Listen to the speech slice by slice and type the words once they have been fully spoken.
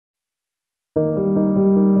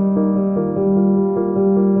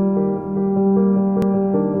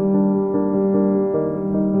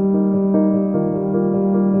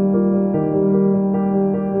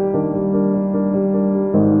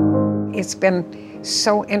been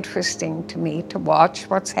so interesting to me to watch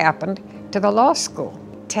what's happened to the law school.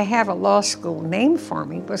 To have a law school named for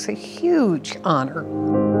me was a huge honor.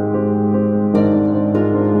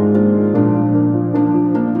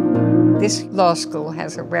 This law school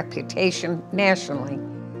has a reputation nationally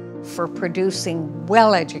for producing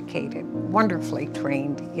well-educated, wonderfully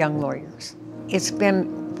trained young lawyers. It's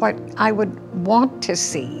been what I would want to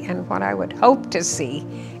see and what I would hope to see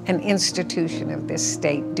an institution of this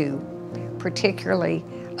state do, particularly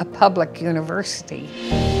a public university.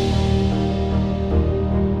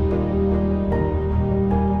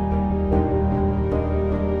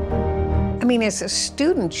 I mean, as a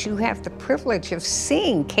student, you have the privilege of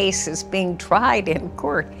seeing cases being tried in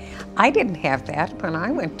court. I didn't have that when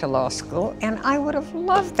I went to law school, and I would have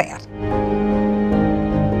loved that.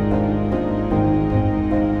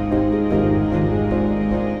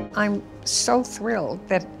 I'm so thrilled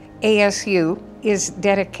that ASU is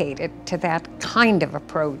dedicated to that kind of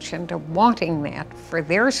approach and to wanting that for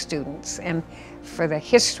their students and for the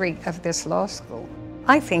history of this law school.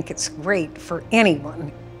 I think it's great for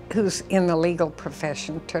anyone who's in the legal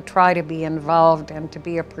profession to try to be involved and to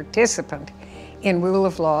be a participant in rule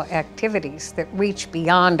of law activities that reach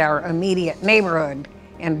beyond our immediate neighborhood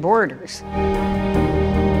and borders.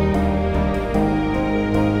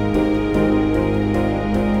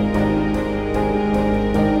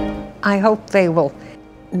 I hope they will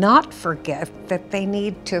not forget that they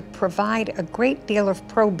need to provide a great deal of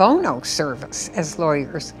pro bono service as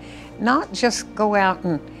lawyers, not just go out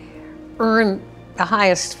and earn the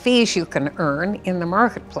highest fees you can earn in the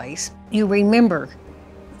marketplace. You remember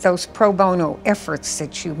those pro bono efforts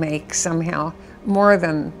that you make somehow more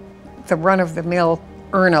than the run-of-the-mill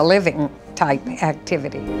earn a living type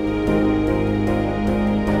activity.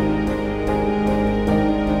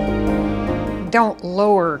 Don't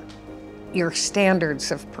lower your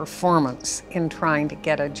standards of performance in trying to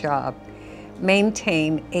get a job.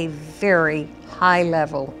 Maintain a very high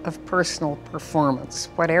level of personal performance,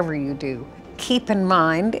 whatever you do. Keep in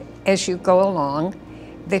mind as you go along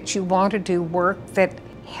that you want to do work that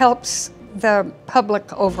helps the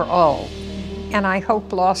public overall. And I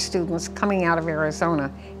hope law students coming out of Arizona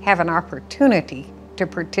have an opportunity to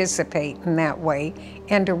participate in that way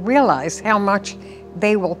and to realize how much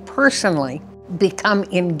they will personally become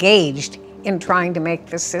engaged in trying to make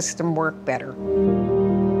the system work better.